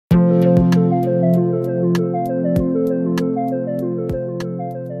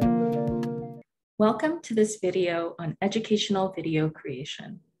Welcome to this video on educational video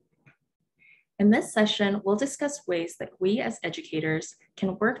creation. In this session, we'll discuss ways that we as educators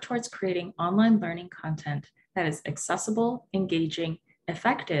can work towards creating online learning content that is accessible, engaging,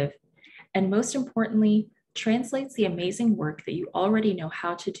 effective, and most importantly, translates the amazing work that you already know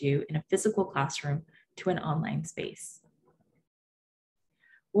how to do in a physical classroom to an online space.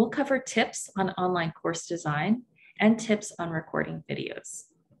 We'll cover tips on online course design and tips on recording videos.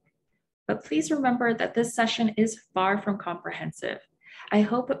 But please remember that this session is far from comprehensive. I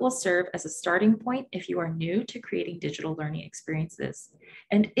hope it will serve as a starting point if you are new to creating digital learning experiences.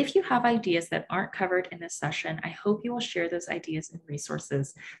 And if you have ideas that aren't covered in this session, I hope you will share those ideas and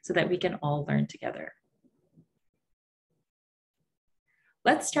resources so that we can all learn together.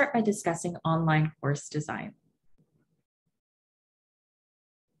 Let's start by discussing online course design.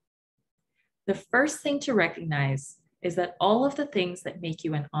 The first thing to recognize is that all of the things that make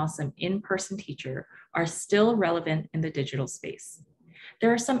you an awesome in-person teacher are still relevant in the digital space.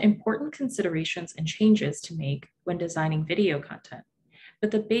 There are some important considerations and changes to make when designing video content,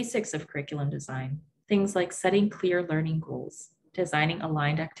 but the basics of curriculum design, things like setting clear learning goals, designing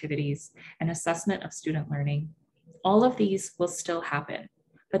aligned activities, and assessment of student learning, all of these will still happen,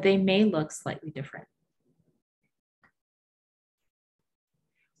 but they may look slightly different.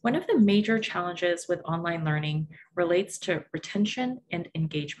 One of the major challenges with online learning relates to retention and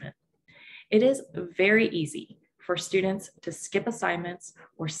engagement. It is very easy for students to skip assignments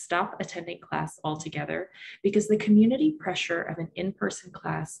or stop attending class altogether because the community pressure of an in-person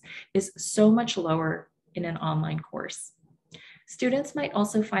class is so much lower in an online course. Students might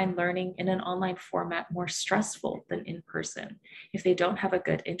also find learning in an online format more stressful than in person if they don't have a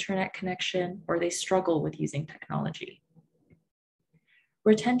good internet connection or they struggle with using technology.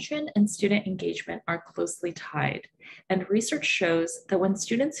 Retention and student engagement are closely tied, and research shows that when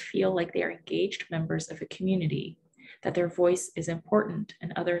students feel like they are engaged members of a community, that their voice is important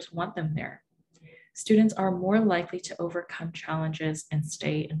and others want them there, students are more likely to overcome challenges and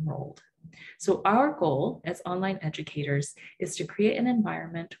stay enrolled. So our goal as online educators is to create an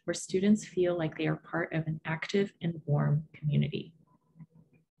environment where students feel like they are part of an active and warm community.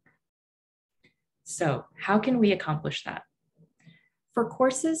 So how can we accomplish that? For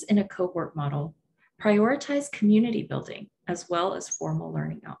courses in a cohort model, prioritize community building as well as formal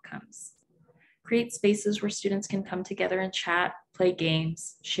learning outcomes. Create spaces where students can come together and chat, play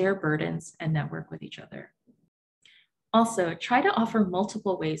games, share burdens, and network with each other. Also, try to offer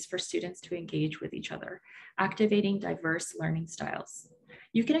multiple ways for students to engage with each other, activating diverse learning styles.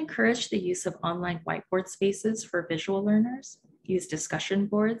 You can encourage the use of online whiteboard spaces for visual learners, use discussion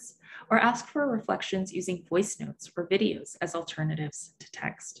boards, or ask for reflections using voice notes or videos as alternatives to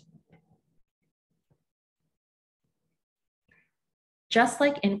text. Just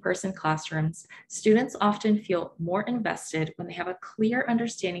like in-person classrooms, students often feel more invested when they have a clear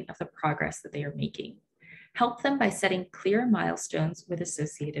understanding of the progress that they are making. Help them by setting clear milestones with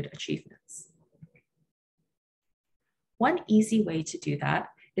associated achievements. One easy way to do that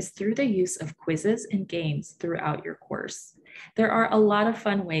is through the use of quizzes and games throughout your course. There are a lot of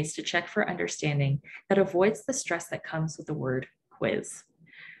fun ways to check for understanding that avoids the stress that comes with the word quiz.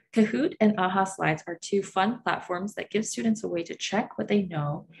 Kahoot and AHA Slides are two fun platforms that give students a way to check what they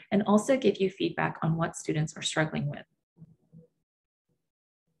know and also give you feedback on what students are struggling with.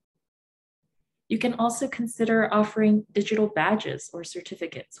 You can also consider offering digital badges or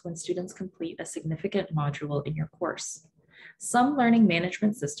certificates when students complete a significant module in your course. Some learning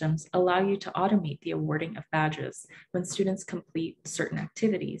management systems allow you to automate the awarding of badges when students complete certain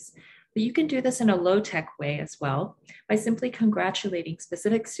activities, but you can do this in a low-tech way as well by simply congratulating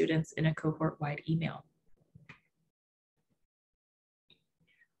specific students in a cohort-wide email.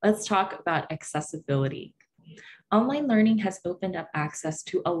 Let's talk about accessibility. Online learning has opened up access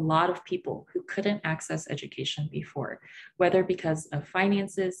to a lot of people who couldn't access education before, whether because of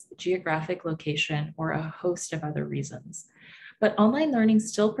finances, geographic location, or a host of other reasons. But online learning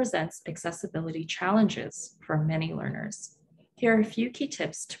still presents accessibility challenges for many learners. Here are a few key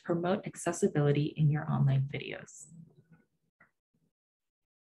tips to promote accessibility in your online videos.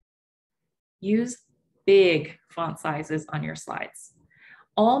 Use big font sizes on your slides.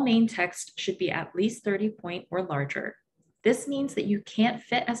 All main text should be at least 30 point or larger. This means that you can't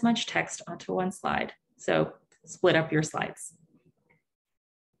fit as much text onto one slide, so split up your slides.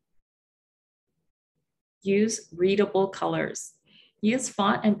 Use readable colors. Use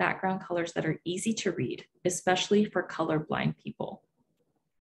font and background colors that are easy to read, especially for colorblind people.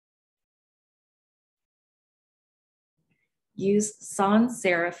 Use sans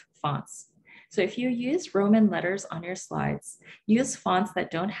serif fonts. So if you use Roman letters on your slides, use fonts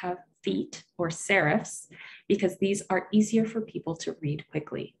that don't have feet or serifs because these are easier for people to read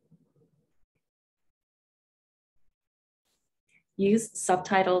quickly. Use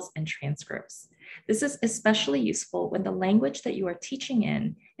subtitles and transcripts. This is especially useful when the language that you are teaching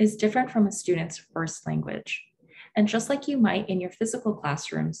in is different from a student's first language. And just like you might in your physical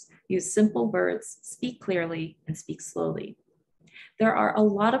classrooms, use simple words, speak clearly, and speak slowly. There are a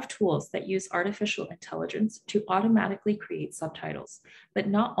lot of tools that use artificial intelligence to automatically create subtitles, but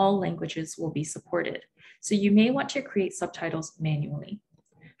not all languages will be supported. So you may want to create subtitles manually.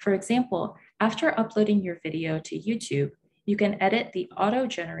 For example, after uploading your video to YouTube, you can edit the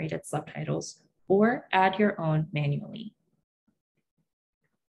auto-generated subtitles or add your own manually.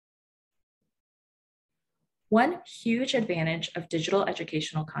 One huge advantage of digital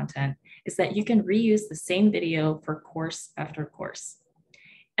educational content is that you can reuse the same video for course after course.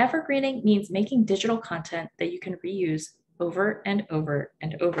 Evergreening means making digital content that you can reuse over and over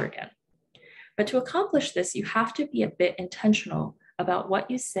and over again. But to accomplish this, you have to be a bit intentional about what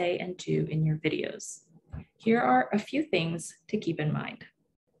you say and do in your videos. Here are a few things to keep in mind.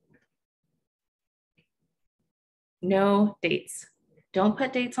 No dates. Don't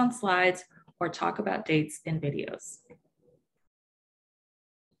put dates on slides or talk about dates in videos.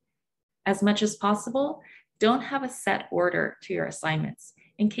 As much as possible, don't have a set order to your assignments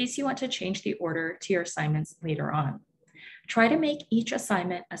in case you want to change the order to your assignments later on. Try to make each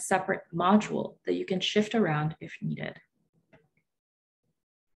assignment a separate module that you can shift around if needed.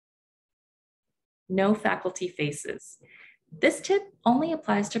 No faculty faces. This tip only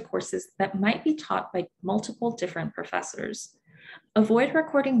applies to courses that might be taught by multiple different professors. Avoid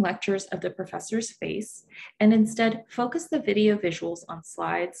recording lectures of the professor's face and instead focus the video visuals on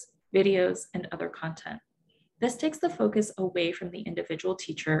slides, videos, and other content. This takes the focus away from the individual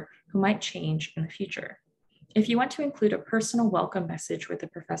teacher who might change in the future. If you want to include a personal welcome message with the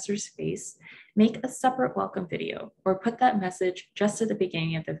professor's face, make a separate welcome video or put that message just at the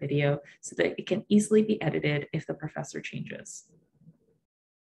beginning of the video so that it can easily be edited if the professor changes.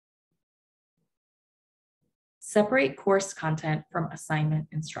 Separate course content from assignment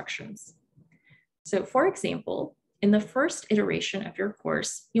instructions. So for example, in the first iteration of your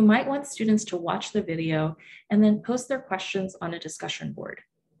course, you might want students to watch the video and then post their questions on a discussion board.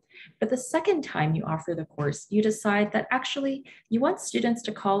 But the second time you offer the course, you decide that actually you want students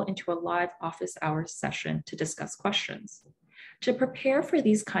to call into a live office hours session to discuss questions. To prepare for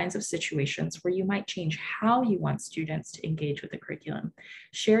these kinds of situations where you might change how you want students to engage with the curriculum,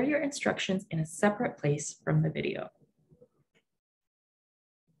 share your instructions in a separate place from the video.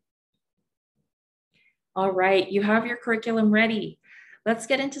 All right, you have your curriculum ready. Let's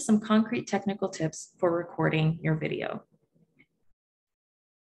get into some concrete technical tips for recording your video.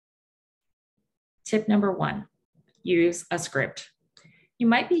 Tip number 1, use a script. You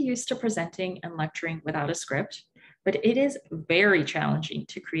might be used to presenting and lecturing without a script, but it is very challenging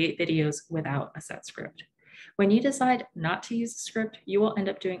to create videos without a set script. When you decide not to use a script, you will end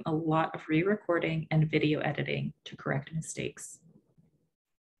up doing a lot of re-recording and video editing to correct mistakes.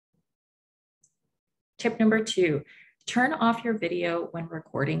 Tip number 2, turn off your video when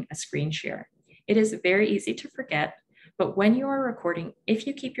recording a screen share. It is very easy to forget, but when you are recording, if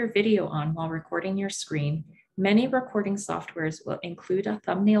you keep your video on while recording your screen, many recording softwares will include a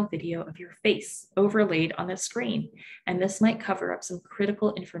thumbnail video of your face overlaid on the screen, and this might cover up some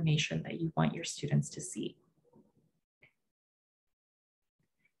critical information that you want your students to see.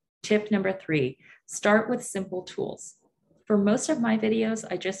 Tip number 3, start with simple tools. For most of my videos,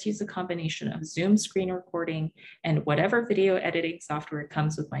 I just use a combination of Zoom screen recording and whatever video editing software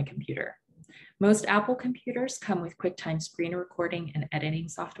comes with my computer. Most Apple computers come with QuickTime screen recording and editing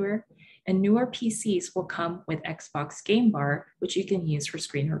software, and newer PCs will come with Xbox Game Bar, which you can use for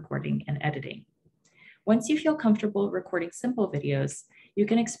screen recording and editing. Once you feel comfortable recording simple videos, you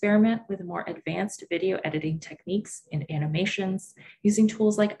can experiment with more advanced video editing techniques in animations using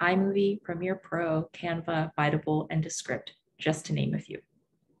tools like iMovie, Premiere Pro, Canva, Biteable, and Descript, just to name a few.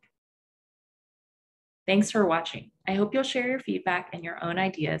 Thanks for watching. I hope you'll share your feedback and your own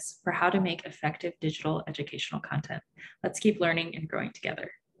ideas for how to make effective digital educational content. Let's keep learning and growing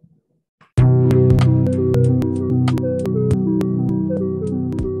together.